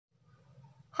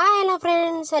Hi hello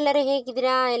friends, ಎಲ್ಲರೂ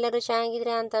ಹೇಗಿದ್ದೀರಾ? ಎಲ್ಲರೂ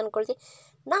ಚೆನ್ನಾಗಿದ್ದೀರಾ ಅಂತ ಅಂದ್ಕೊಳ್ತೀನಿ.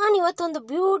 ನಾನು ಇವತ್ತೊಂದು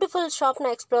ಬ್ಯೂಟಿಫುಲ್ ಶಾಪ್ನ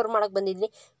ಎಕ್ಸ್ಪ್ಲೋರ್ ಮಾಡೋಕ್ಕೆ ಬಂದಿದ್ದೀನಿ.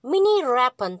 ಮಿನಿ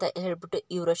ರ್ಯಾಪ್ ಅಂತ ಹೇಳ್ಬಿಟ್ಟು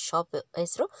ಇವರ ಶಾಪ್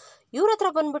ಹೆಸರು. ಇವ್ರ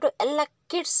ಹತ್ರ ಬಂದ್ಬಿಟ್ಟು ಎಲ್ಲ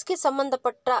ಕಿಡ್ಸ್ಗೆ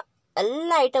ಸಂಬಂಧಪಟ್ಟ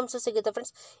ಎಲ್ಲ ಐಟಮ್ಸು ಸಿಗುತ್ತೆ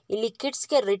ಫ್ರೆಂಡ್ಸ್. ಇಲ್ಲಿ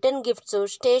ಕಿಡ್ಸ್ಗೆ ರಿಟರ್ನ್ ಗಿಫ್ಟ್ಸು,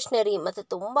 ಸ್ಟೇಷ್ನರಿ ಮತ್ತು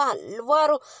ತುಂಬ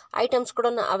ಹಲವಾರು ಐಟಮ್ಸ್ ಕೂಡ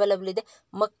ಅವೈಲಬಲ್ ಇದೆ.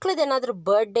 ಮಕ್ಕಳದ್ದೇನಾದರೂ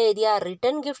ಬರ್ಡೇ ಇದೆಯಾ,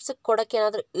 ರಿಟರ್ನ್ ಗಿಫ್ಟ್ಸ್ ಕೊಡೋಕ್ಕೆ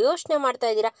ಏನಾದರೂ ಯೋಚನೆ ಮಾಡ್ತಾ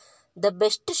ಇದ್ದೀರಾ, ದ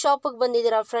ಬೆಸ್ಟ್ ಶಾಪಿಗೆ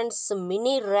ಬಂದಿದ್ದೀರಾ ಫ್ರೆಂಡ್ಸ್.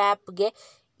 ಮಿನಿ ರ್ಯಾಪ್ಗೆ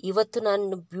ಇವತ್ತು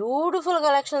ನಾನು ಬ್ಯೂಟಿಫುಲ್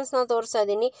ಕಲೆಕ್ಷನ್ಸ್ನ ತೋರಿಸ್ತಾ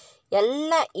ಇದ್ದೀನಿ.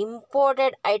 ಎಲ್ಲ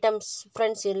ಇಂಪೋರ್ಟೆಡ್ ಐಟಮ್ಸ್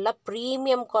ಫ್ರೆಂಡ್ಸ್, ಎಲ್ಲ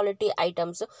ಪ್ರೀಮಿಯಂ ಕ್ವಾಲಿಟಿ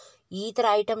ಐಟಮ್ಸು. ಈ ಥರ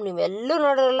ಐಟಮ್ ನೀವೆಲ್ಲೂ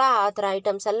ನೋಡಿರಲ್ಲ, ಆ ಥರ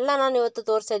ಐಟಮ್ಸ್ ಎಲ್ಲ ನಾನು ಇವತ್ತು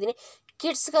ತೋರಿಸ್ತಾ ಇದ್ದೀನಿ.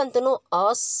 ಕಿಡ್ಸ್ಗಂತೂ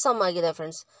ಆಸಮ್ ಆಗಿದೆ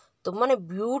ಫ್ರೆಂಡ್ಸ್. ತುಂಬಾ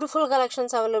ಬ್ಯೂಟಿಫುಲ್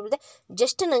ಕಲೆಕ್ಷನ್ಸ್ ಅವೈಲೇಬಲ್ ಇದೆ.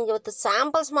 ಜಸ್ಟ್ ನನಗೆ ಇವತ್ತು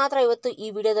ಸ್ಯಾಂಪಲ್ಸ್ ಮಾತ್ರ ಇವತ್ತು ಈ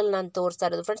ವಿಡಿಯೋದಲ್ಲಿ ನಾನು ತೋರಿಸ್ತಾ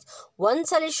ಇರೋದು ಫ್ರೆಂಡ್ಸ್.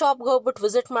 ಒಂದ್ಸಲಿ ಶಾಪ್ಗೆ ಹೋಗ್ಬಿಟ್ಟು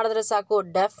ವಿಸಿಟ್ ಮಾಡಿದ್ರೆ ಸಾಕು,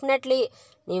 ಡೆಫಿನೆಟ್ಲಿ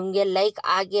ನಿಮಗೆ ಲೈಕ್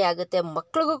ಆಗೇ ಆಗುತ್ತೆ.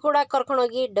 ಮಕ್ಳಿಗೂ ಕೂಡ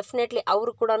ಕರ್ಕೊಂಡೋಗಿ ಡೆಫಿನೆಟ್ಲಿ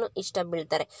ಅವರು ಕೂಡ ಇಷ್ಟ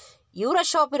ಬೀಳ್ತಾರೆ. ಇವರ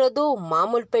ಶಾಪ್ ಇರೋದು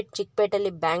ಮಾಮೂಲ್ಪೇಟ್,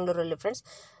 ಚಿಕ್ಪೇಟಲ್ಲಿ, ಬ್ಯಾಂಗ್ಳೂರಲ್ಲಿ ಫ್ರೆಂಡ್ಸ್.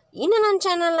 ಇನ್ನು ನನ್ನ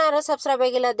ಚಾನಲ್ನ ಯಾರು ಸಬ್ಸ್ಕ್ರೈಬ್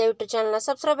ಆಗಿಲ್ಲ, ದಯವಿಟ್ಟು ಚಾನಲ್ನ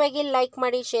ಸಬ್ಸ್ಕ್ರೈಬ್ ಆಗಿ, ಲೈಕ್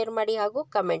ಮಾಡಿ, ಶೇರ್ ಮಾಡಿ ಹಾಗೂ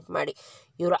ಕಮೆಂಟ್ ಮಾಡಿ.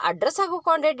 ಇವರ ಅಡ್ರೆಸ್ ಹಾಗೂ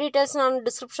ಕಾಂಟ್ಯಾಕ್ಟ್ ಡೀಟೇಲ್ಸ್ ನಾನು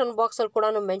ಡಿಸ್ಕ್ರಿಪ್ಷನ್ ಬಾಕ್ಸಲ್ಲಿ ಕೂಡ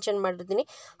ಮೆನ್ಷನ್ ಮಾಡಿರ್ತೀನಿ.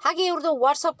 ಹಾಗೆ ಇವ್ರದ್ದು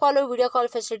ವಾಟ್ಸಪ್ ಕಾಲು, ವಿಡಿಯೋ ಕಾಲ್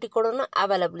ಫೆಸಿಲಿಟಿ ಕೂಡ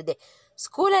ಅವೈಲಬಲ್ ಇದೆ.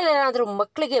 ಸ್ಕೂಲಲ್ಲಿ ಏನಾದರೂ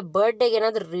ಮಕ್ಕಳಿಗೆ ಬರ್ಡೇಗೆ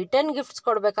ಏನಾದರೂ ರಿಟರ್ನ್ ಗಿಫ್ಟ್ಸ್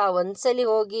ಕೊಡಬೇಕಾ, ಒಂದ್ಸಲಿ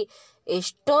ಹೋಗಿ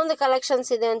ಎಷ್ಟೊಂದು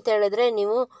ಕಲೆಕ್ಷನ್ಸ್ ಇದೆ ಅಂತ ಹೇಳಿದ್ರೆ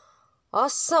ನೀವು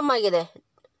ಆಸಮ್ ಆಗಿದೆ.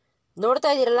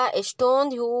 ನೋಡ್ತಾ ಇದ್ದೀರಲ್ಲ,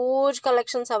 ಎಷ್ಟೊಂದು ಹ್ಯೂಜ್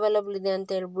ಕಲೆಕ್ಷನ್ಸ್ ಅವೈಲಬಲ್ ಇದೆ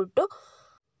ಅಂತ ಹೇಳ್ಬಿಟ್ಟು.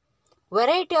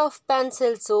 Variety of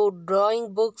pencils,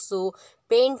 drawing books,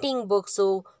 painting books,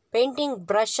 painting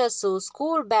brushes,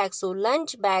 school bags,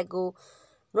 lunch bag,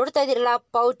 ನೋಡ್ತಾ ಇದ್ದೀರಲ್ಲ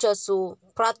ಪೌಚಸ್ಸು,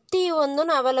 ಪ್ರತಿಯೊಂದೂ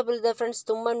ಅವೈಲಬಲ್ ಇದೆ ಫ್ರೆಂಡ್ಸ್.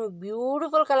 ತುಂಬ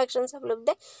ಬ್ಯೂಟಿಫುಲ್ ಕಲೆಕ್ಷನ್ಸ್ ಅವೈಲಬಲ್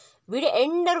ಇದೆ. ವಿಡಿಯೋ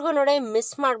ಎಂಡರ್ಗೂ ನೋಡಿ,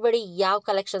 ಮಿಸ್ ಮಾಡಬೇಡಿ ಯಾವ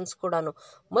ಕಲೆಕ್ಷನ್ಸ್ ಕೂಡ.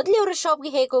 ಮೊದಲು ಇವ್ರ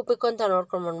ಶಾಪ್ಗೆ ಹೇಗೆ ಹೋಗ್ಬೇಕು ಅಂತ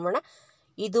ನೋಡ್ಕೊಂಡು ಬಂದ್ಬೋಣ.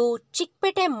 ಇದು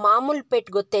ಚಿಕ್ಕಪೇಟೆ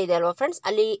ಮಾಮೂಲ್ಪೇಟ್ ಗೊತ್ತೇ ಇದೆ ಅಲ್ವಾ ಫ್ರೆಂಡ್ಸ್.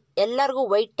 ಅಲ್ಲಿ ಎಲ್ಲರಿಗೂ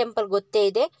ವೈಟ್ ಟೆಂಪಲ್ ಗೊತ್ತೇ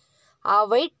ಇದೆ. ಆ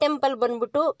ವೈಟ್ ಟೆಂಪಲ್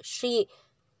ಬಂದ್ಬಿಟ್ಟು ಶ್ರೀ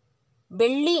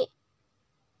ಬೆಳ್ಳಿ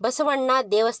ಬಸವಣ್ಣ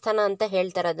ದೇವಸ್ಥಾನ ಅಂತ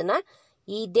ಹೇಳ್ತಾರೆ ಅದನ್ನು.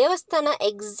 ಈ ದೇವಸ್ಥಾನ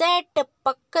ಎಕ್ಸಾಕ್ಟ್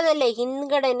ಪಕ್ಕದಲ್ಲೇ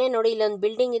ಹಿಂದ್ಗಡೆನೆ ನೋಡಿ, ಇಲ್ಲೊಂದು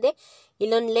ಬಿಲ್ಡಿಂಗ್ ಇದೆ,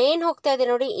 ಇಲ್ಲೊಂದು ಲೇನ್ ಹೋಗ್ತಾ ಇದೆ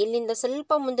ನೋಡಿ. ಇಲ್ಲಿಂದ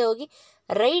ಸ್ವಲ್ಪ ಮುಂದೆ ಹೋಗಿ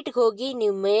ರೈಟ್ಗೆ ಹೋಗಿ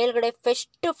ನೀವು ಮೇಲ್ಗಡೆ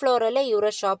ಫಸ್ಟ್ ಫ್ಲೋರಲ್ಲೇ ಇವರ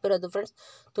ಶಾಪ್ ಇರೋದು ಫ್ರೆಂಡ್ಸ್.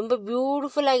 ತುಂಬ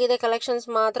ಬ್ಯೂಟಿಫುಲ್ ಆಗಿದೆ ಕಲೆಕ್ಷನ್ಸ್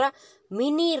ಮಾತ್ರ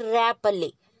ಮಿನಿ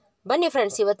ರ್ಯಾಪಲ್ಲಿ. ಬನ್ನಿ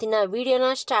ಫ್ರೆಂಡ್ಸ್, ಇವತ್ತಿನ ವಿಡಿಯೋನ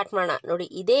ಸ್ಟಾರ್ಟ್ ಮಾಡೋಣ. ನೋಡಿ,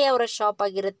 ಇದೇ ಅವರ ಶಾಪ್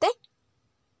ಆಗಿರುತ್ತೆ.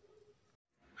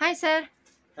 Hi sir.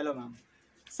 Hello ma'am.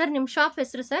 Sir, ನಿಮ್ಮ ಶಾಪ್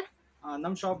ಹೆಸರು ಸರ್?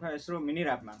 ನಮ್ಮ ಶಾಪ್ ಹೆಸರು ಮಿನಿ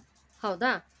ರ್ಯಾಪ್ ಮ್ಯಾಮ್. ಹೌದಾ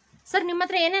ಸರ್, ನಿಮ್ಮ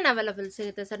ಹತ್ರ ಏನೇನು ಅವೈಲಬಲ್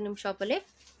ಸಿಗುತ್ತೆ ಸರ್ ನಿಮ್ಮ ಶಾಪಲ್ಲಿ?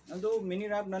 ಅದು ಮಿನಿ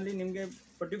ರ್ಯಾಪ್ನಲ್ಲಿ ನಿಮಗೆ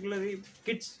ಪರ್ಟಿಕ್ಯುಲರ್ಲಿ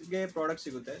ಕಿಡ್ಸ್ಗೆ ಪ್ರಾಡಕ್ಟ್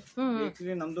ಸಿಗುತ್ತೆ.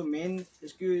 ಬೇಸಿಕಲಿ ನಮ್ಮದು ಮೇನ್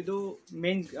ಇದು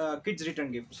main kids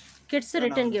return gifts. Kids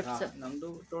return gifts ನಮ್ಮದು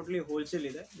ಟೋಟಲಿ ಹೋಲ್ಸೇಲ್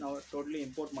ಇದೆ. ನಾವು ಟೋಟಲಿ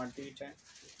ಇಂಪೋರ್ಟ್ ಮಾಡ್ತೀವಿ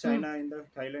ಚೈನಾಯಿಂದ,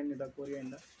 ಥೈಲ್ಯಾಂಡಿಂದ,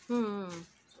 ಕೊರಿಯಾದಿಂದ.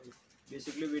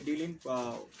 Basically we deal in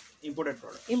imported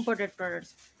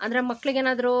products. ಅಂದರೆ ಮಕ್ಳಿಗೆ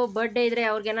ಏನಾದರೂ ಬರ್ಡೇ ಇದ್ರೆ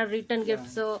ಅವ್ರಿಗೇನಾದ್ರು ರಿಟರ್ನ್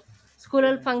ಗಿಫ್ಟ್ಸು,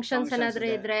 ಸ್ಕೂಲಲ್ಲಿ ಫಂಕ್ಷನ್ಸ್ ಏನಾದರೂ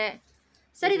ಇದ್ರೆ.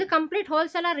 ಸರ್, ಇದು ಕಂಪ್ಲೀಟ್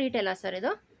ಹೋಲ್ಸೇಲಾ ರೀಟೇಲಾ ಸರ್? ಇದು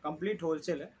ಕಂಪ್ಲೀಟ್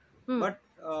ಹೋಲ್ಸೇಲ್, ಬಟ್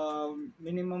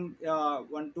ಮಿನಿಮಮ್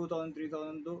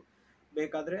 1,000-3,000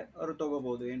 ಬೇಕಾದ್ರೆ ಅವರು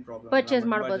ತಗೋಬಹುದು, ಏನು ಪ್ರಾಬ್ಲಮ್, ಪರ್ಚೇಸ್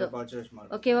ಮಾಡ್ಬೋದು.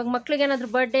 ಓಕೆ, ಇವಾಗ ಮಕ್ಳಿಗೆ ಏನಾದರೂ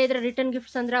ಬರ್ಡೇ ಇದ್ರೆ ರಿಟರ್ನ್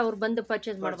ಗಿಫ್ಟ್ಸ್ ಅಂದ್ರೆ ಅವ್ರು ಬಂದು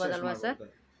ಪರ್ಚೇಸ್ ಮಾಡ್ಬೋದಲ್ವಾ ಸರ್?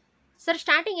 ಸರ್,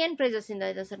 ಸ್ಟಾರ್ಟಿಂಗ್ ಏನು ಪ್ರೈಸಸ್ ಇಂದ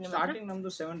ಇದೆ ಸರ್ ನಿಮ್ಮ? ಸ್ಟಾರ್ಟಿಂಗ್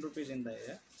ನಮ್ಮದು 7 ರೂಪೀಸ್ ಇಂದ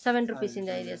ಇದೆ. 7 ರೂಪೀಸ್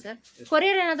ಇಂದ ಇದೆ ಸರ್.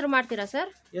 ಕೊರಿಯರ್ ಏನಾದರೂ ಮಾಡ್ತೀರಾ ಸರ್?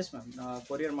 ಎಸ್ ಮ್ಯಾಮ್,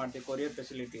 ಕೊರಿಯರ್ ಮಾಡ್ತೀವಿ. ಕೊರಿಯರ್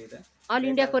ಫೆಸಿಲಿಟಿ ಇದೆ. ಆಲ್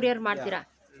ಇಂಡಿಯಾ ಕೊರಿಯರ್ ಮಾಡ್ತೀರಾ?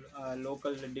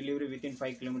 Local delivery within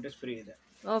 5 kilometres free ಇದೆ.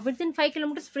 ವಿತಿನ್ 5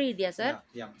 ಕಿಲೋಮೀಟರ್ಸ್ ಫ್ರೀ ಇದೆಯಾ ಸರ್?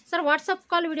 ಸರ್, ವಾಟ್ಸಪ್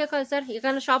ಕಾಲ್, ವಿಡಿಯೋ ಕಾಲ್ ಸರ್? ಈಗ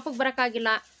ನಾನು ಶಾಪಿಗೆ ಬರೋಕ್ಕಾಗಿಲ್ಲ,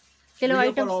 ಕೆಲವು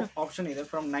ಐಟಮ್ಸ್ ಆಪ್ಷನ್ ಇದೆ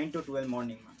from 9 to 12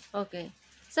 morning. Okay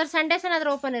sir, Sundays ಏನಾದರೂ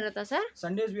ಓಪನ್ ಇರುತ್ತಾ sir?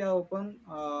 Sundays we are open.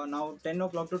 ನಾವು 10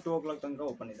 o'clock to 2 o'clock ತನಕ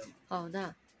ಓಪನ್ ಇದೆ. ಹೌದಾ?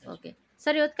 ಓಕೆ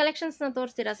ಸರ್, ಇವತ್ತು ಕಲೆಕ್ಷನ್ಸ್ನ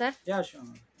ತೋರಿಸ್ತೀರಾ ಸರ್? ಯಾ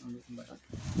ಶೂರ್.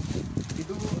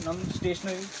 ಇದು ನಮ್ಮ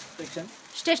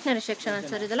ಸ್ಟೇಷನರಿ ಸೆಕ್ಷನ್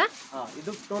ಸರ್ ಇದೆಲ್ಲ.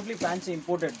 ಇದು ಟೋಟಲಿ ಫ್ಯಾನ್ಸಿ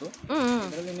ಇಂಪೋರ್ಟೆಡ್.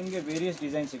 ಇದರಲ್ಲಿ ನಿಮಗೆ ವೇರಿಯಸ್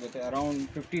ಡಿಸೈನ್ ಸಿಗುತ್ತೆ. ಅರೌಂಡ್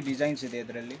 50 ಡಿಸೈನ್ಸ್ ಇದೆ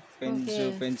ಇದರಲ್ಲಿ.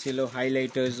 ಪೆನ್ಸಿಲ್,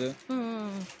 ಹೈಲೈಟರ್ಸ್,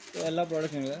 ಎಲ್ಲ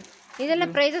ಪ್ರಾಡಕ್ಟ್ ಇದೆ. ಇದೆಲ್ಲ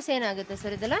ಪ್ರೈಸಸ್ ಏನಾಗುತ್ತೆ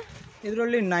ಸರ್ ಇದೆಲ್ಲ?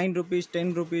 ಇದರಲ್ಲಿ 9 ರೂಪೀಸ್, 10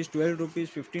 ರೂಪೀಸ್, 12 ರೂಪೀಸ್,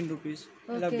 15 ರೂಪೀಸ್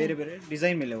ಎಲ್ಲ ಬೇರೆ ಬೇರೆ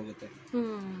ಡಿಸೈನ್ ಮೇಲೆ ಹೋಗುತ್ತೆ.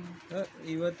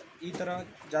 ಇವತ್ತು ಈ ಥರ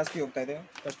ಜಾಸ್ತಿ ಹೋಗ್ತಾ ಇದೆ.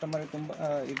 ಕಸ್ಟಮರ್ ತುಂಬ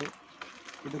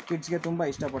ಇದು ಕಿಡ್ಸ್ಗೆ ತುಂಬ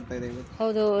ಇಷ್ಟಪಡ್ತಾ ಇದೆ ಇವತ್ತು.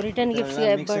 ಹೌದು, ರಿಟರ್ನ್ ಗಿಫ್ಟ್ಸ್ಗೆ,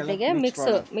 ಬರ್ಡೇಗೆ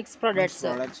ಮಿಕ್ಸ್ ಪ್ರಾಡಕ್ಟ್ಸ್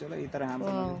ಎಲ್ಲ ಈ ಥರ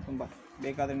ಹ್ಯಾಂಪರ್ ತುಂಬ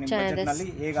ಬೇಕಾದರೆ ನಿಮ್ಮ ಬಜೆಟ್ನಲ್ಲಿ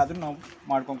ಹೇಗಾದರೂ ನಾವು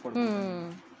ಮಾಡ್ಕೊಂಡು ಕೊಡ್ತೀವಿ.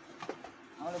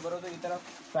 ಆಮೇಲೆ ಬರೋದು ಈ ಥರ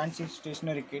ಫ್ಯಾನ್ಸಿ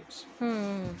ಸ್ಟೇಷನರಿ ಕಿಟ್ಸ್.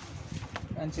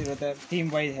 ಫ್ಯಾನ್ಸಿ ಇರುತ್ತೆ,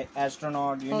 ಥೀಮ್ ವೈಸ್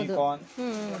ಆಸ್ಟ್ರೋನಾಟ್, ಯೂನಿಕಾರ್ನ್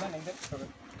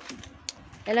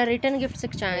ಎಲ್ಲ ರಿಟರ್ನ್ ಗಿಫ್ಟ್ಸ್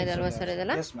ಚೆನ್ನಾಗಿದೆ ಅಲ್ವಾ ಸರ್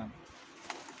ಇದೆಲ್ಲ? Yes ma'am.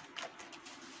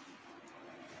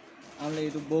 ಆಮೇಲೆ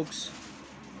ಇದು ಬುಕ್ಸ್,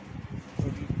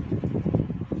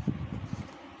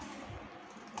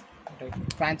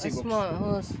 ಫ್ಯಾನ್ಸಿ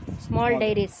ಸ್ಮಾಲ್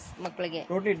ಡೈರೀಸ್ ಮಕ್ಕಳಿಗೆ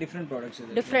ಟೋಟಲಿ ಡಿಫ್ರೆಂಟ್ ಪ್ರಾಡಕ್ಟ್ಸ್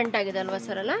ಇದೆ. ಡಿಫ್ರೆಂಟ್ ಆಗಿದೆ ಅಲ್ವಾ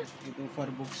ಸರ್ ಎಲ್ಲ? ಇದು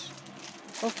ಫರ್ ಬುಕ್ಸ್.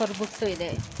 ಫರ್ ಬುಕ್ಸು ಇದೆ.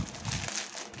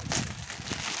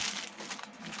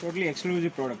 Totally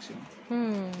exclusive products.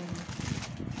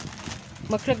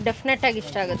 ಮಕ್ಳಿಗೆ ಡೆಫಿನೆಟ್ ಆಗಿ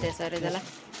ಇಷ್ಟ ಆಗುತ್ತೆ ಸರ್ ಇದೆಲ್ಲ.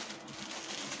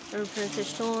 ಫ್ರೆಂಡ್ಸ್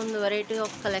ಎಷ್ಟೊಂದು ವೆರೈಟಿ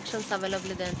ಆಫ್ ಕಲೆಕ್ಷನ್ಸ್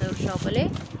ಅವೈಲಬಲ್ ಇದೆ ಅಂತ ಇವ್ರ ಶಾಪಲ್ಲಿ.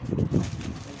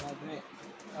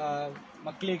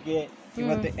 ಮಕ್ಕಳಿಗೆ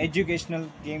ಇವತ್ತು ಎಜುಕೇಶನಲ್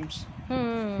ಗೇಮ್ಸ್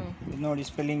ನೋಡಿ,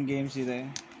 ಸ್ಪೆಲ್ಲಿಂಗ್ ಗೇಮ್ಸ್ ಇದೆ.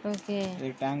 ಓಕೆ,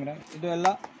 ಟ್ಯಾಂಗ್ರಾ ಇದು ಎಲ್ಲ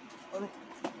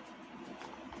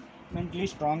ಮೆಂಟಲಿ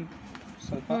ಸ್ಟ್ರಾಂಗ್,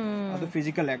 ಸ್ವಲ್ಪ ಅದು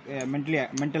ಫಿಸಿಕಲ್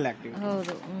ಮೆಂಟಲ್ ಆಕ್ಟಿವ್.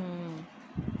 ಹೌದು.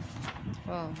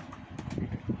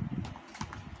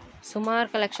 ಸುಮಾರು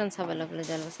ಕಲೆಕ್ಷನ್ಸ್ ಅವೈಲಬಲ್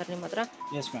ಇದೆ ಅಲ್ವಾ ಸರ್ ನಿಮ್ಮ ಹತ್ರ?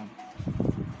 Yes ma'am.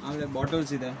 ಆಮೇಲೆ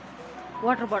ಬಾಟಲ್ಸ್ ಇದೆ,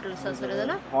 ವಾಟರ್ ಬಾಟಲ್ಸ್ ಸರ್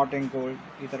ಇದೆಲ್ಲ ಹಾಟ್ ಆ್ಯಂಡ್ ಕೋಲ್ಡ್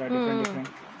ಈ ಥರ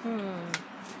ಡಿಫ್ರೆಂಟ್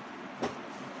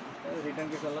ರಿಟರ್ನ್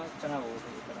ಗಿಫ್ಟ್ ಎಲ್ಲ ಚೆನ್ನಾಗಿ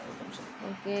ಹೋಗುತ್ತೆ ಈ ಥರ ಐಟಮ್ಸ್.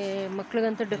 ಓಕೆ,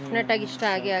 ಮಕ್ಳಿಗಂತೂ ಡೆಫಿನೆಟ್ ಆಗಿ ಇಷ್ಟ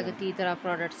ಆಗೇ ಆಗುತ್ತೆ ಈ ಥರ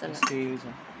ಪ್ರಾಡಕ್ಟ್ಸ್ ಎಲ್ಲ. ಸ್ಟೀಲ್ಸ್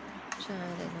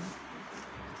ಚೆನ್ನಾಗಿದೆ.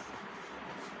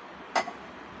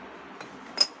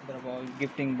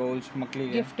 ಗಿಫ್ಟಿಂಗ್ ಬೌಲ್ಸ್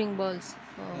ಮಕ್ಕಳಿಗೆ. Gifting bowls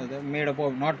made up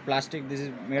of not plastic, this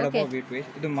is made up of wheat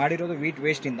waste. ಇದು ಮಾಡಿರೋದು ವೀಟ್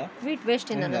ವೇಸ್ಟ್ ಇಂದ.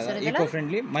 Eco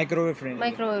friendly, microwave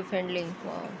friendly.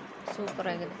 Super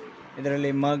ಆಗಿದೆ.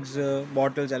 ಇದರಲ್ಲಿ ಮಗ್ಸ್,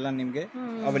 ಬಾಟಲ್ಸ್ ಎಲ್ಲ ನಿಮಗೆ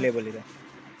ಅವೈಲೇಬಲ್ ಇದೆ.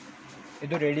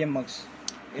 ಇದು ರೇಡಿಯಂ ಮಗ್ಸ್.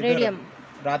 ರೇಡಿಯಂ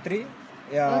ರಾತ್ರಿ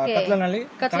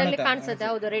ಕತ್ಲಲ್ಲಿ ಕಾಣಿಸುತ್ತೆ.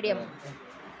 ಹೌದು, ರೇಡಿಯಂ.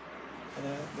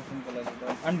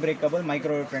 Unbreakable,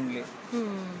 microwave friendly.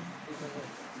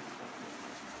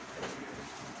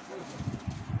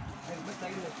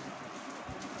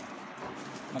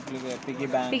 ಮಕ್ಕಳಿಗೆ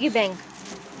ಪಿಗಿ ಬ್ಯಾಂಕ್.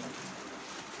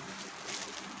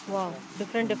 ವಾವ್,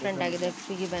 ಡಿಫ್ರೆಂಟ್ ಆಗಿದೆ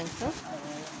ಪಿಗಿ ಬ್ಯಾಂಕ್ಸ್.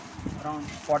 ಅರೌಂಡ್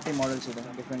 40 ಮಾಡೆಲ್ಸ್ ಇದೆ,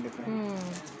 ಡಿಫ್ರೆಂಟ್.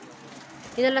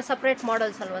 ಇದೆಲ್ಲ ಸಪ್ರೇಟ್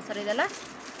ಮಾಡೆಲ್ಸ್ ಅಲ್ವಾ ಸರ್ ಇದೆಲ್ಲ?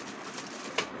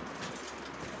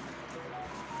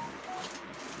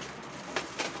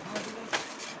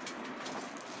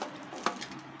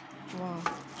 ವಾವ್,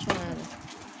 ಚೆನ್ನಾಗಿದೆ.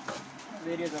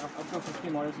 ವೇರಿಯಸ್ ಅಪ್ ಟು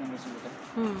 50 ಮಾಡೆಲ್ಸ್ ನಮಗೆ ಸಿಗುತ್ತೆ.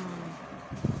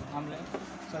 ಆಮೇಲೆ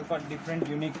ಸ್ವಲ್ಪ ಡಿಫ್ರೆಂಟ್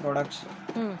ಯುನೀಕ್ ಪ್ರಾಡಕ್ಟ್ಸ್.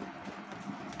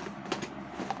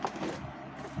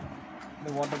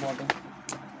 ಇದು ವಾಟರ್ ಬಾಟಲ್.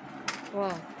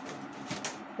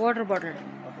 ವಾಟರ್ ಬಾಟಲ್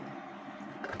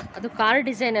ಅದು ಕಾರ್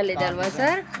ಡಿಸೈನ್ ಅಲ್ಲಿ ಇದೆ ಅಲ್ವಾ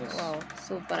ಸರ್? ವಾವ್,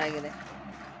 ಸೂಪರ್ ಆಗಿದೆ.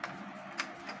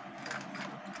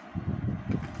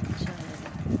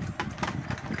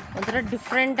 ಒಂಥರ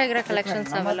ಡಿಫ್ರೆಂಟ್ ಆಗಿರೋ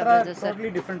ಕಲೆಕ್ಷನ್ಸ್ ಅವೈಲಬಲ್ ಇದೆ ಸರ್.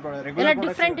 ಎಲ್ಲ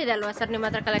ಡಿಫ್ರೆಂಟ್ ಇದೆ ಅಲ್ವಾ ಸರ್ ನಿಮ್ಮ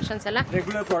ಹತ್ರ ಕಲೆಕ್ಷನ್ಸ್ ಎಲ್ಲ?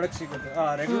 ರೆಗ್ಯುಲರ್ ಪ್ರಾಡಕ್ಟ್ ಸಿಗುತ್ತೆ,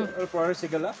 ರೆಗ್ಯುಲರ್ ಪ್ರಾಡಕ್ಟ್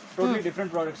ಸಿಗಲ್ಲ, ಟೋಟಲಿ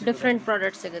ಡಿಫ್ರೆಂಟ್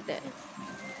ಪ್ರಾಡಕ್ಟ್ಸ್ ಸಿಗುತ್ತೆ.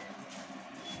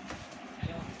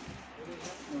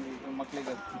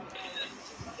 ಮಕ್ಕಳಿಗೆ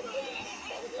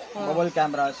ಮೊಬೈಲ್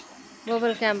ಕ್ಯಾಮ್ರಾಸ್.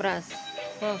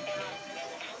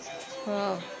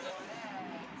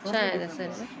 ಚೆನ್ನಾಗಿದೆ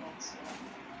ಸರ್.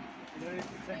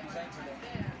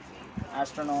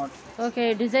 ಆಸ್ಟ್ರೋನಾಟ್. ಓಕೆ,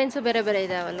 ಡಿಸೈನ್ಸ್ ಬೇರೆ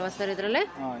ಇದಾವಲ್ವಾ ಸರ್ ಇದರಲ್ಲಿ?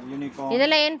 ಯೂನಿಕಾರ್ನ್.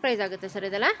 ಇದೆಲ್ಲ ಏನು ಪ್ರೈಸ್ ಆಗುತ್ತೆ ಸರ್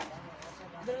ಇದೆಲ್ಲ?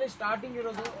 ಇದರಲ್ಲಿ ಸ್ಟಾರ್ಟಿಂಗ್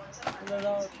ಇರೋದು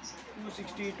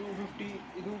 260, 250.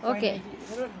 ಇದು ಓಕೆ,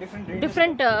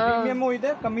 ಡಿಫ್ರೆಂಟ್ ಪ್ರೀಮಿಯಮ್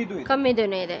ಇದೆ, ಕಮ್ಮಿದೂ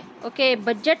ಇದೆ. ಓಕೆ,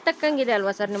 ಬಜೆಟ್ ತಕ್ಕಂಗಿದೆ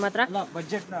ಅಲ್ವಾ ಸರ್ ನಿಮ್ಮ ಹತ್ರ? ಅಲ್ಲ,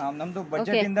 ಬಜೆಟ್ ನಮ್ದು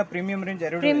ಬಜೆಟ್ ಇಂದ ಪ್ರೀಮಿಯಂ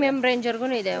ರೇಂಜ್ ವರ್ಗೂ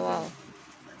ಇದೆ. ವಾವ್,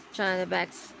 ಚೆನ್ನಾಗಿದೆ.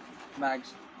 Bags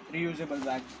reusable.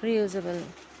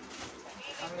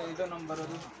 ಆಮೇಲೆ ಇದು ನಮ್ಮ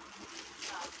ಬರೋದು,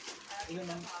 ಇದು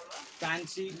ನಮ್ಮ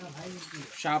ಫ್ಯಾನ್ಸಿ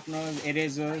ಶಾರ್ಪ್ನರ್,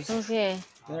 ಎರೇಸರ್ಸ್. ಓಕೆ,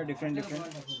 ಡಿಫ್ರೆಂಟ್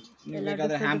ನೀವು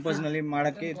ಬೇಕಾದ್ರೆ ಹ್ಯಾಂಪರ್ಸ್ ನಲ್ಲಿ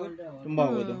ಮಾಡಕ್ಕೆ ಇದು ತುಂಬಾ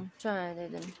ಆಗೋದು.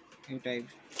 ಚೆನ್ನಾಗಿದೆ. ಈ ಟೈಪ್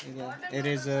ಇದು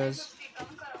ಎರೇಸರ್ಸ್.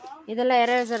 ಇದೆಲ್ಲ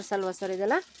ಎರೇಸರ್ಸ್ ಅಲ್ವಾ ಸರ್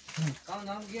ಇದೆಲ್ಲ?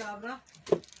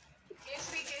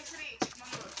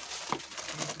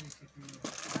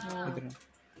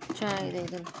 ಚೆನ್ನಾಗಿದೆ.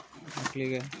 ಇದು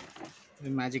ಮಕ್ಕಳಿಗೆ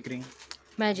ಮ್ಯಾಜಿಕ್ ರಿಂಗ್.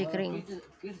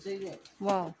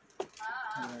 ವಾವ್,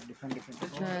 ಡಿಫ್ರೆಂಟ್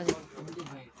ಚೆನ್ನಾಗಿದೆ.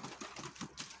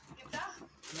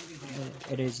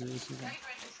 ಎರೇಸರ್ಸ್.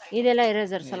 ಇದೆಲ್ಲ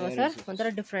ಎರೇಸರ್ಸ್ ಅಲ್ವಾ ಸರ್? ಒಂಥರ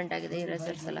ಡಿಫ್ರೆಂಟ್ ಆಗಿದೆ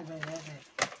ಎರೇಸರ್ಸ್ ಎಲ್ಲ.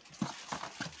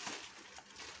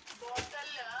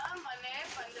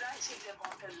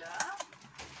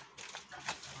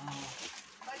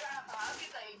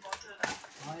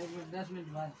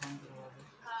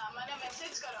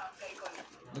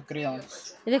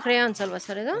 ಇದು ಕ್ರೇಯಾನ್ಸ್ ಅಲ್ವಾ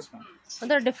ಸರ್? ಇದು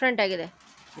ಒಂಥರ ಡಿಫ್ರೆಂಟ್ ಆಗಿದೆ.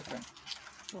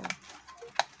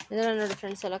 ಇದೆಲ್ಲ ನೋಡಿ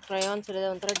ಫ್ರೆಂಡ್ಸ್, ಎಲ್ಲ ಕ್ರಯಾನ್ಸ್ ಇದೆ,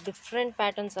 ಒಂಥರ ಡಿಫ್ರೆಂಟ್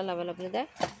ಪ್ಯಾಟರ್ನ್ಸ್ ಎಲ್ಲ ಅವೈಲಬಲ್ ಇದೆ.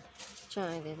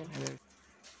 ಚೆನ್ನಾಗಿದೆ.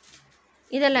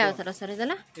 ಇದೆಲ್ಲ ಯಾವ ಥರ ಸರ್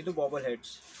ಇದೆಲ್ಲ? ಇದು ಬಾಬಲ್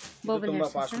ಹೆಡ್ಸ್. ತುಂಬಾ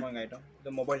ಫಾಸ್ಟ್ ಮೂವಿಂಗ್ ಐಟಮ್.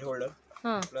 ಇದು mobile holder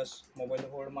plus mobile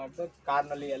hold ಮಾಡಿದ್ರೆ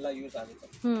ಕಾರ್ನಲ್ಲಿ ಎಲ್ಲ ಯೂಸ್ ಆಗುತ್ತೆ.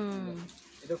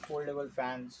 ಇದು foldable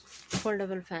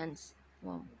fans.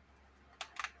 Wow,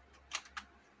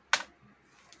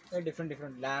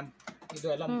 different lamp. ಇದು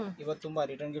ಎಲ್ಲ ಇವತ್ತು ತುಂಬಾ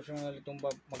ರಿಟರ್ನ್ ಗಿಫ್ಟ್ ನಲ್ಲಿ ತುಂಬಾ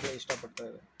ಮಕ್ಕಳು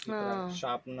ಇಷ್ಟಪಡ್ತಾರೆ.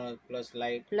 ಶಾರ್ಪ್ನರ್ ಪ್ಲಸ್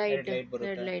ಲೈಟ್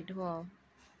ಬರುತ್ತೆ. ವಾವ್,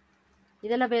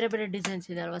 ಇದೆಲ್ಲ ಬೇರೆ ಡಿಸೈನ್ಸ್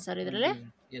ಇದೆ ಅಲ್ವಾ ಸರ್ ಇದರಲ್ಲಿ?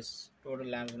 ಎಸ್, ಟೋಟಲ್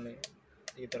ಲ್ಯಾಂಪ್ಸ್ ಅಲ್ಲಿ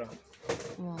ಈ ತರ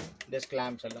ಡೆಸ್ಕ್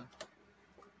ಲ್ಯಾಂಪ್ಸ್ ಎಲ್ಲ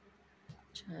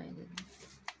ಚೆನ್ನಾಗಿದೆ.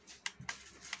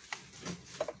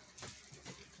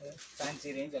 ಫ್ಯಾನ್ಸಿ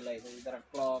ರೇಂಜ್ ಎಲ್ಲ ಇದೆ. ಈ ತರ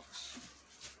ಕ್ಲಾಕ್ಸ್.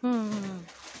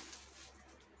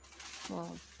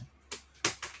 ವಾವ್,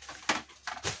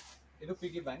 ಇದು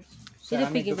ಪಿಗಿ ಬ್ಯಾಂಕ್, ಇದು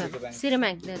ಪಿಗಿ ಬ್ಯಾಂಕ್,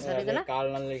 ಸಿರಮ್ಯಾಕ್ ಸರ್ ಇದೆಲ್ಲ.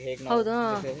 ಕಾಲ್ನಲ್ಲಿ ಹೇಗೆ ಹೌದು,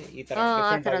 ಈ ತರ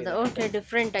ಆ ಥರದ್ದು. ಓಕೆ,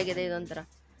 ಡಿಫ್ರೆಂಟ್ ಆಗಿದೆ ಇದೊಂಥರ.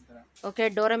 ಓಕೆ,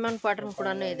 ಡೋರೆಮಾನ್ ಪ್ಯಾಟರ್ನ್ ಕೂಡ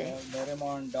ಇದೆ.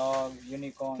 ಡೋರೆಮಾನ್, ಡಾಗ್,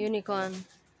 ಯೂನಿಕಾರ್ನ್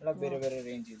ಎಲ್ಲ ಬೇರೆ ಬೇರೆ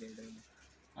ರೇಂಜ್ ಇದೆ ಇದರಲ್ಲಿ.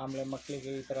 ಆಮೇಲೆ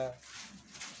ಮಕ್ಕಳಿಗೆ ಈ ತರ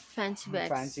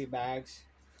ಫ್ಯಾನ್ಸಿ ಬ್ಯಾಗ್ಸ್.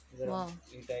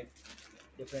 ಈ type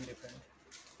different.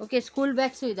 Okay, school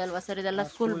bags ಇದೆ ಅಲ್ವಾ ಸರ್? ಇದೆಲ್ಲ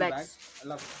ಸ್ಕೂಲ್ ಬ್ಯಾಗ್ಸ್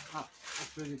ಎಲ್ಲ.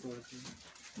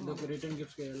 ಇದು ರಿಟರ್ನ್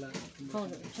ಗಿಫ್ಟ್ಸ್ಗೆ ಎಲ್ಲ.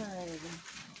 ಹೌದು, ಚೆನ್ನಾಗಿದೆ.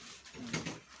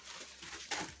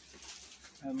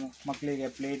 ಮಕ್ಕಳಿಗೆ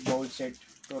plate bowl set,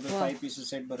 total 5 pieces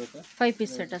set ಬರುತ್ತೆ. 5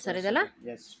 ಪೀಸ್ ಸೆಟ್ ಸರ್ ಇದೆಲ್ಲ?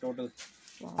 ಎಸ್, ಟೋಟಲ್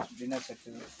ಡಿನ್ನರ್ ಸೆಟ್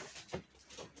ಇದೆ.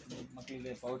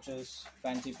 ಮಕ್ಕಳಿಗೆ ಪೌಚಸ್,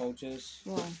 ಫ್ಯಾನ್ಸಿ ಪೌಚಸ್.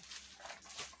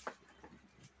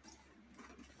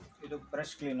 ಇದು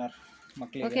ಬ್ರಷ್ ಕ್ಲೀನರ್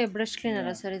ಮಕ್ಕಳಿಗೆ. ಓಕೆ, ಬ್ರಷ್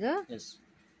ಕ್ಲೀನರ್ ಸರ್ ಇದು? ಎಸ್,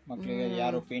 ಮಕ್ಕಳಿಗೆ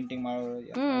ಯಾರು ಪೇಂಟಿಂಗ್ ಮಾಡೋರು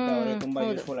ಅವರಿಗೆ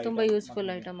ತುಂಬಾ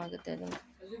ಯೂಸ್ಫುಲ್ ಐಟಮ್ ಆಗುತ್ತೆ ಅದು.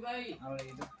 ಆಮೇಲೆ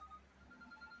ಇದು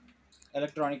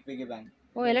ಎಲೆಕ್ಟ್ರಾನಿಕ್ ಪಿಗಿ ಬ್ಯಾಂಕ್.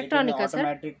 ಓ, electronic sir?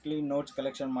 Automatically notes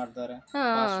collection ಮಾಡ್ತಾರೆ.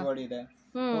 ಪಾಸ್ವರ್ಡ್ ಇದೆ.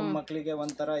 ಮಕ್ಕಳಿಗೆ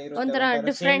ಒಂಥರ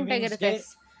ಡಿಫ್ರೆಂಟ್ ಆಗಿರುತ್ತೆ.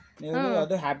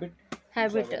 ಅದು ಹ್ಯಾಬಿಟ್.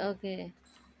 ಓಕೆ,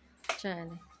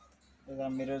 ಚೆನ್ನಾಗಿದೆ. ಇದರ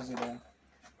ಮಿರರ್ಸ್ ಇದೆ.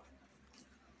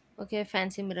 ಓಕೆ,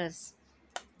 ಫ್ಯಾನ್ಸಿ ಮಿರರ್ಸ್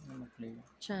ಮಕ್ಕಳಿಗೆ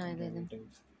ಚೆನ್ನಾಗಿದೆ.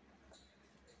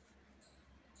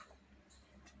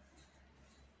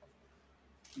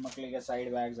 ಮಕ್ಕಳಿಗೆ ಸೈಡ್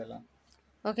ಬ್ಯಾಗ್ಸ್ ಎಲ್ಲ.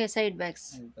 ಓಕೆ, ಸೈಡ್ ಬ್ಯಾಗ್ಸ್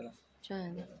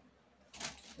ಚೆನ್ನಾಗಿದೆ.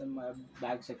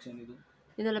 ಬ್ಯಾಗ್ ಸೆಕ್ಷನ್ ಇದು.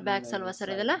 ಇದೆಲ್ಲ ಬ್ಯಾಗ್ಸ್ ಅಲ್ವಾ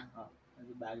ಸರ್ ಇದೆಲ್ಲ?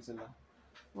 ಇದು ಬ್ಯಾಗ್ಸ್ ಎಲ್ಲ.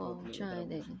 ವಾವ್,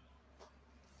 ಚೆನ್ನಾಗಿದೆ ಇದು.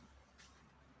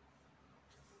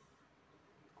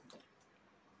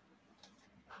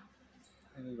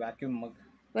 ಇದು ವ್ಯಾಕ್ಯೂಮ್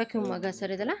ಮಗ್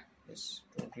ಸರ್ ಇದೆಲ್ಲ? ಎಸ್,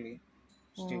 ಟೋಟಲಿ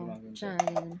ಸ್ಟೀಲ್ ಮಗ್.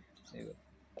 ಚೆನ್ನಾಗಿದೆ.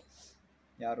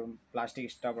 ಯಾರು ಪ್ಲಾಸ್ಟಿಕ್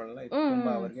ಇಷ್ಟಪಡಲ್ಲ, ಇದು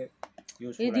ತುಂಬಾ ಅವರಿಗೆ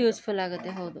ಯೂಸ್ಫುಲ್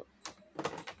ಆಗುತ್ತೆ. ಹೌದು.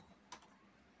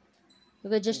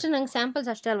 ಈಗ ಜಸ್ಟ್ ನಂಗೆ ಸ್ಯಾಂಪಲ್ಸ್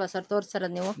ಅಷ್ಟೇ ಅಲ್ವಾ ಸರ್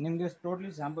ತೋರಿಸ್ತಾರದು ನೀವು? ನಿಮಗೆ ಟೋಟಲಿ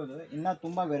ಸ್ಯಾಂಪಲ್ಸ್ ಇದೆ, ಇನ್ನ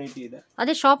ತುಂಬಾ ವೆರೈಟಿ ಇದೆ.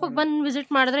 ಅದೇ ಶಾಪಿಗೆ ಬಂದು ವಿಸಿಟ್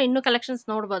ಮಾಡಿದ್ರೆ ಇನ್ನೂ ಕಲೆಕ್ಷನ್ಸ್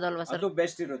ನೋಡಬಹುದು ಅಲ್ವಾ ಸರ್? ಅದು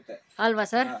ಬೆಸ್ಟ್ ಇರುತ್ತೆ ಅಲ್ವಾ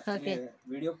ಸರ್? ಓಕೆ,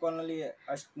 ವಿಡಿಯೋ ಕಾಲ್ ನಲ್ಲಿ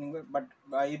ಅಷ್ಟು ನಿಮಗೆ, ಬಟ್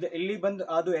ಇದು ಇಲ್ಲಿ ಬಂದು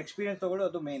ಅದು ಎಕ್ಸ್ಪೀರಿಯನ್ಸ್ ತಗೊಳ್ಳೋದು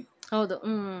ಅದು ಮೇನ್. ಹೌದು.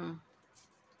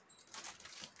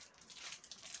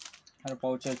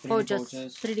 Pouches,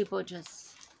 3D pouches.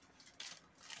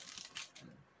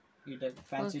 ಈ ಟೈಪ್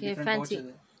ಫ್ಯಾನ್ಸಿ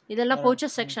ಇದೆಲ್ಲ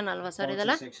ಪೌಚಸ್ ಸೆಕ್ಷನ್ ಅಲ್ವಾ ಸರ್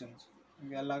ಇದೆಲ್ಲ?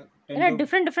 ಎಲ್ಲ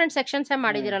different sections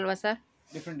ಮಾಡಿದಿರಲ್ವಾ sir?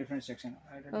 Different section.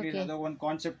 ಅದು ಒಂದು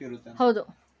ಕಾನ್ಸೆಪ್ಟ್ ಇರುತ್ತೆ. ಹೌದು,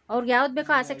 ಅವ್ರಿಗೆ ಯಾವ್ದು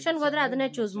ಬೇಕೋ ಆ ಸೆಕ್ಷನ್ಗೆ ಹೋದ್ರೆ ಅದನ್ನೇ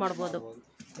ಚೂಸ್ ಮಾಡ್ಬೋದು.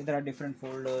 ಇದರ ಡಿಫ್ರೆಂಟ್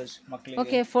ಫೋಲ್ಡರ್ಸ್ ಮಕ್ಕಳಿಗೆ.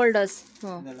 Okay, folders.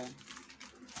 ಇದೆಲ್ಲ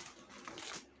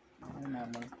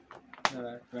ನಾರ್ಮಲ್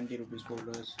 20 ರೂಪೀಸ್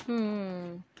ಫೋಲ್ಡರ್ಸ್.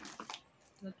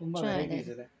 ತುಂಬಾ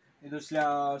ವೆರೈಟೀಸ್ ಇದೆ. ಇದು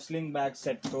sling bag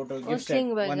set, total gift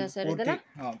set.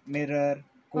 Mirror,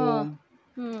 Kom,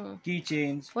 key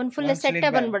chains, ಒಂದು ಫುಲ್ ಸೆಟ್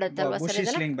ಬಂದ್ಬಿಡುತ್ತೆ ಅಲ್ವಾ ಸರ್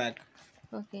ಇದೆಲ್ಲ? Sling bag.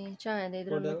 ಓಕೆ, ಚೆನ್ನಾಗಿದೆ.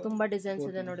 ಇದರಲ್ಲಿ ತುಂಬಾ ಡಿಸೈನ್ಸ್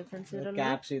ಇದೆ ನೋಡಿ ಫ್ರೆಂಡ್ಸ್. ಇದರಲ್ಲಿ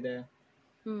ಕ್ಯಾಪ್ಸ್ ಇದೆ.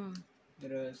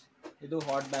 ಇದು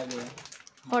ಹಾಟ್ ಬ್ಯಾಗ್ ಇದೆ.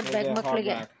 ಹಾಟ್ ಬ್ಯಾಗ್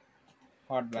ಮಕ್ಕಳಿಗೆ.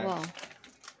 Hot bag.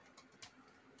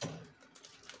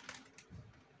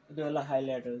 ಇದು ಎಲ್ಲ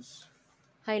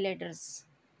ಹೈಲೈಟರ್ಸ್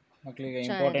ಮಕ್ಕಳಿಗೆ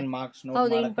ಇಂಪಾರ್ಟೆಂಟ್ ಮಾರ್ಕ್ಸ್ ನೋಟ್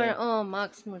ಮಾಡಕ್ಕೆ.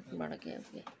 ಮಾರ್ಕ್ಸ್ ನೋಟ್ ಮಾಡಕ್ಕೆ.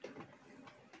 ಓಕೆ,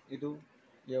 ಇದು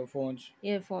ಇಯರ್ಫೋನ್ಸ್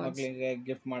ಮಕ್ಕಳಿಗೆ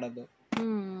ಗಿಫ್ಟ್ ಮಾಡೋದು.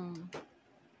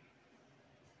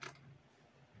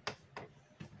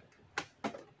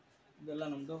 ಇದೆಲ್ಲ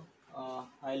ನಮ್ದು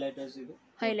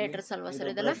ಹೈಲೈಟರ್ಸ್ ಅಲ್ವಾ ಸರ್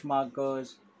ಇದೆಲ್ಲ?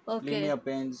 Markers, linear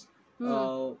pens,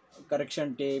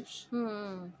 correction tapes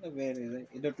ಬೇರೆ ಇದೆ.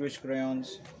 ಇದು ಟ್ವಿಸ್ಟ್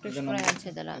ಕ್ರೇಯಾನ್ಸ್.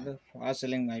 ಇದು ಫಾಸ್ಟ್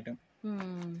ಸೆಲ್ಲಿಂಗ್ ಐಟಮ್.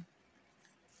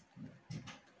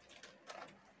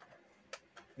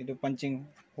 ಇದು punching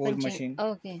hole machine.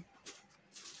 Okay,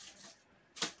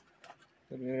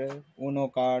 ಊನೋ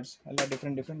cards ಎಲ್ಲ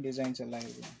ಡಿಫ್ರೆಂಟ್ ಡಿಸೈನ್ಸ್ ಎಲ್ಲ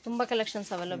ಇದೆ. ತುಂಬಾ ಕಲೆಕ್ಷನ್ಸ್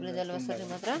ಅವೈಲೇಬಲ್ ಇದೆ ಅಲ್ವಾ ಸರ್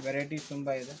ನಿಮ್ಮ ಹತ್ರ? ವೆರೈಟೀಸ್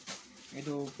ತುಂಬಾ ಇದೆ.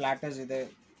 ಇದು ಪ್ಲಾಟರ್ಸ್ ಇದೆ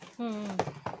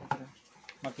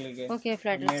ಮಕ್ಕಳಿಗೆ. Okay,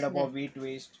 ಪ್ಲಾಟರ್ಸ್ made up of wheat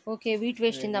waste. Okay, wheat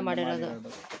waste ಇಂದ ಮಾಡಿರೋದು.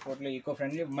 Totally eco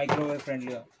friendly, microwave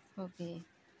friendly. Okay,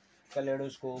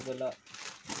 ಕಲೆಡೋಸ್ಕೋಪ್ ಎಲ್ಲ.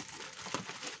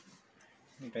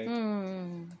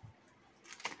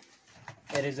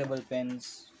 Erasable pens.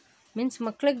 ಮೀನ್ಸ್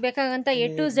ಮಕ್ಕಳಿಗೆ ಬೇಕಾಗಂತ A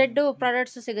to Z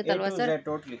products ಸಿಗುತ್ತಲ್ವಾ sir?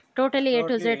 Totally A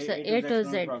to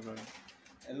Z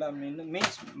ಎಲ್ಲ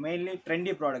means mainly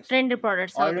trendy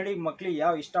products. Already ಮಕ್ಕಳಿಗೆ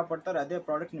ಯಾವ ಇಷ್ಟಪಡ್ತಾರೆ ಅದೇ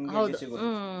product ನಿಮಗೆ ಸಿಗುತ್ತೆ.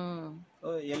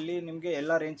 ಎಲ್ಲಿ ನಿಮಗೆ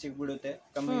ಎಲ್ಲ ರೇಂಜ್ ಸಿಗ್ಬಿಡುತ್ತೆ,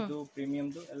 ಕಮ್ಮಿದು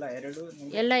ಪ್ರೀಮಿಯಮ್ದು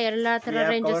ಎಲ್ಲ ತರ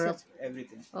ranges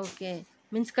everything. Okay,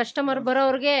 means customer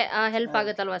ಬರೋರಿಗೆ help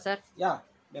ಆಗುತ್ತಲ್ವಾ sir? ಯಾ,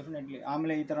 ಡೆಫಿನೆಟ್ಲಿ.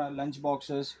 ಆಮೇಲೆ ಈ ತರ lunch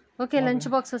boxes. Okay, lunch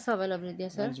boxes available ಇದೆಯಾ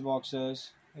ಸರ್? ಲಂಚ್ ಬಾಕ್ಸಸ್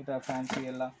ಈ ತರ ಫ್ಯಾನ್ಸಿ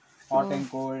ಎಲ್ಲ, ಹಾಟ್ ಅಂಡ್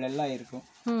ಕೋಲ್ಡ್ ಎಲ್ಲ ಇರುತ್ತೆ.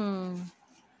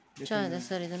 ಚೆನ್ನಾಗಿದೆ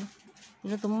ಸರ್. ಇದನ್ನು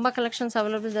ಇನ್ನೂ ತುಂಬ ಕಲೆಕ್ಷನ್ಸ್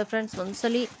ಅವೈಲೇಬಲ್ ಇದೆ ಫ್ರೆಂಡ್ಸ್.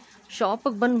 ಒಂದ್ಸಲಿ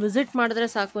ಶಾಪಿಗೆ ಬಂದು ವಿಸಿಟ್ ಮಾಡಿದ್ರೆ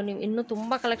ಸಾಕು, ನೀವು ಇನ್ನೂ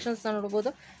ತುಂಬ ಕಲೆಕ್ಷನ್ಸ್ನ ನೋಡ್ಬೋದು.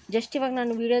 ಜಸ್ಟ್ ಇವಾಗ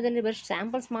ನಾನು ವೀಡಿಯೋದಲ್ಲಿ ಬೆಸ್ಟ್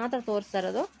ಸ್ಯಾಂಪಲ್ಸ್ ಮಾತ್ರ ತೋರಿಸ್ತಾ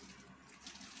ಇರೋದು.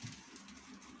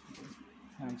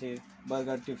 ಆಚೆ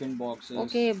burger tiffin boxes.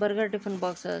 Okay, burger tiffin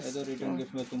boxes. ಇದು ರಿಟರ್ನ್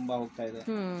ಗಿಫ್ಟ್ ತುಂಬಾ ಹೋಗ್ತಾ ಇದೆ.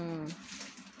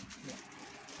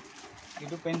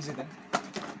 ಇದು ಪೆನ್ಸ್ ಇದೆ.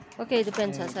 ಓಕೆ, ಇದು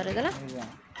ಪೆನ್ಸಾ ಸರ್ ಇದೆಲ್ಲ?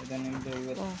 ಇದು ನಿಮ್ಮದು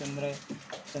ಇವತ್ತು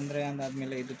ಚಂದ್ರಯಾನ್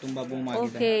ಆದಮೇಲೆ ಇದು ತುಂಬಾ ಬೂಮ್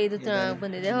ಆಗಿದೆ. ಓಕೆ, ಇದು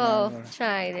ಬಂದಿದೆ. ಓ,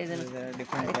 ಚೆನ್ನಾಗಿದೆ. ಇದೆಲ್ಲ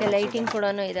ಅದಕ್ಕೆ ಲೈಟಿಂಗ್ ಕೂಡ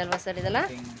ಇದೆ ಅಲ್ವಾ ಸರ್ ಇದೆಲ್ಲ?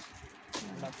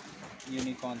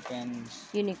 ಯೂನಿಕಾರ್ನ್ ಪೆನ್ಸ್,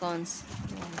 ಯೂನಿಕಾರ್ನ್ಸ್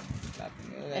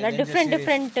ಎಲ್ಲ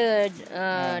ಡಿಫ್ರೆಂಟ್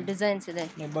ಡಿಸೈನ್ಸ್ ಇದೆ.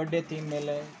 ಬರ್ಡೇ ಥೀಮ್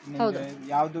ಮೇಲೆ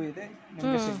ಯಾವುದು ಇದೆ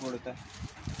ನಿಮಗೆ ಸಿಗ್ಬಿಡುತ್ತೆ.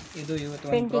 ಇದು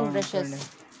ಇವತ್ತು ಪೇಂಟಿಂಗ್ ಬ್ರಷಸ್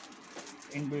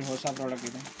ಇನ್ಬಿಲ್ಟ್ ಹೊಸ ಪ್ರಾಡಕ್ಟ್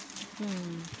ಇದೆ.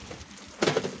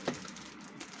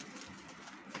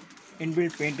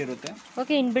 ಇನ್ಬಿಲ್ಟ್ ಪೇಂಟ್ ಇರುತ್ತೆ.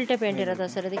 ಓಕೆ, ಇನ್ಬಿಲ್ಟ್ ಪೇಂಟ್ ಇರೋದಾ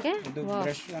ಸರ್ ಇದಕ್ಕೆ? ಇದು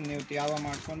ಬ್ರಷ್ ನೀವು ಯಾವ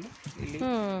ಮಾಡ್ಕೊಂಡು ಇಲ್ಲಿ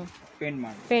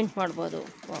ಪೇಂಟ್ ಮಾಡ್ಬೋದು.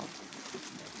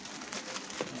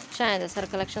 ಚೆನ್ನಾಗಿದೆ ಸರ್,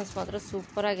 ಕಲೆಕ್ಷನ್ಸ್ ಮಾತ್ರ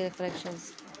ಸೂಪರ್ ಆಗಿದೆ. ಕಲೆಕ್ಷನ್ಸ್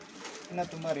ಇನ್ನು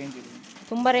ತುಂಬ ರೇಂಜ್ ಇದೆ,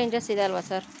 ತುಂಬ ರೇಂಜಸ್ ಇದೆ ಅಲ್ವಾ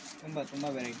ಸರ್? ತುಂಬ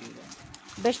ವೆರೈಟಿ ಇದೆ.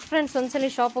 ಬೆಸ್ಟ್ ಫ್ರೆಂಡ್ಸ್, ಒಂದ್ಸಲಿ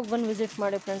ಶಾಪಿಗೆ ಬಂದು ವಿಸಿಟ್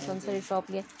ಮಾಡಿ ಫ್ರೆಂಡ್ಸ್, ಒಂದ್ಸಲಿ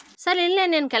ಶಾಪ್ಗೆ. ಸರ್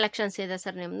ಇಲ್ಲೇನೇನು ಕಲೆಕ್ಷನ್ಸ್ ಇದೆ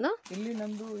ಸರ್ ನಿಮ್ಮದು? ಇಲ್ಲಿ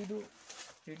ನಮ್ಮದು ಇದು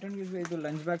ರಿಟರ್ನ್ ಗಿಫ್ಟ್, ಇದು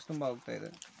ಲಂಚ್ ಬ್ಯಾಗ್ಸ್ ತುಂಬ ಹೋಗ್ತಾ ಇದೆ.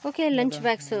 ಓಕೆ, ಲಂಚ್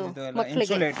ಬ್ಯಾಗ್ಸ್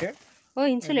ಮಕ್ಕಳಿಗೆ. ಓ,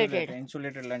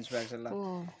 ಇನ್ಸುಲೇಟೆಡ್ ಲಂಚ್ ಬ್ಯಾಗ್ಸ್ ಎಲ್ಲ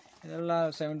ಇದೆಲ್ಲ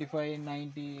 75,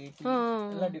 90, 80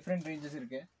 ಎಲ್ಲ ಡಿಫ್ರೆಂಟ್ ರೇಂಜಸ್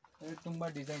ಇರುತ್ತೆ. ತುಂಬ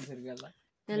ಡಿಸೈನ್ಸ್ ಇರುತ್ತೆ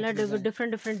ಎಲ್ಲ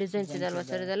ಡಿಫ್ರೆಂಟ್ ಡಿಸೈನ್ಸ್ ಇದೆ ಅಲ್ವಾ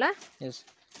ಸರ್ ಇದೆಲ್ಲ? ಎಸ್,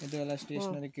 ಇದು ಎಲ್ಲ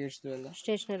ಸ್ಟೇಷನರಿ ಕಿಟ್ಸ್ ಎಲ್ಲ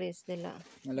ಸ್ಟೇಷನರೀಸ್ ಎಲ್ಲ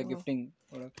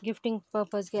ಗಿಫ್ಟಿಂಗ್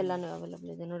ಪರ್ಪಸ್ಗೆ ಎಲ್ಲಾನು ಅವೈಲೇಬಲ್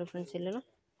ಇದೆ ನೋಡಿ ಫ್ರೆಂಡ್ಸ್. ಇಲ್ಲೆಲ್ಲ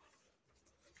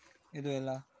ಇದು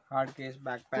ಎಲ್ಲ hard case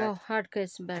back pack, hard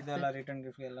case back ಇದೆಲ್ಲ ರಿಟರ್ನ್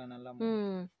ಗಿಫ್ಟ್ ಎಲ್ಲನೆಲ್ಲ.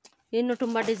 ಇನ್ನು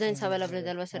ತುಂಬಾ ಡಿಸೈನ್ಸ್ ಅವೈಲೇಬಲ್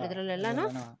ಇದೆ ಅಲ್ವಾ ಸರ್ ಇದರಲ್ಲೆಲ್ಲ?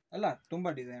 ಎಲ್ಲ ತುಂಬಾ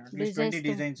ಡಿಸೈನ್ಸ್ 20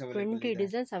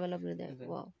 ಡಿಸೈನ್ಸ್ ಅವೈಲೇಬಲ್ ಇದೆ.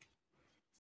 ವಾವ್.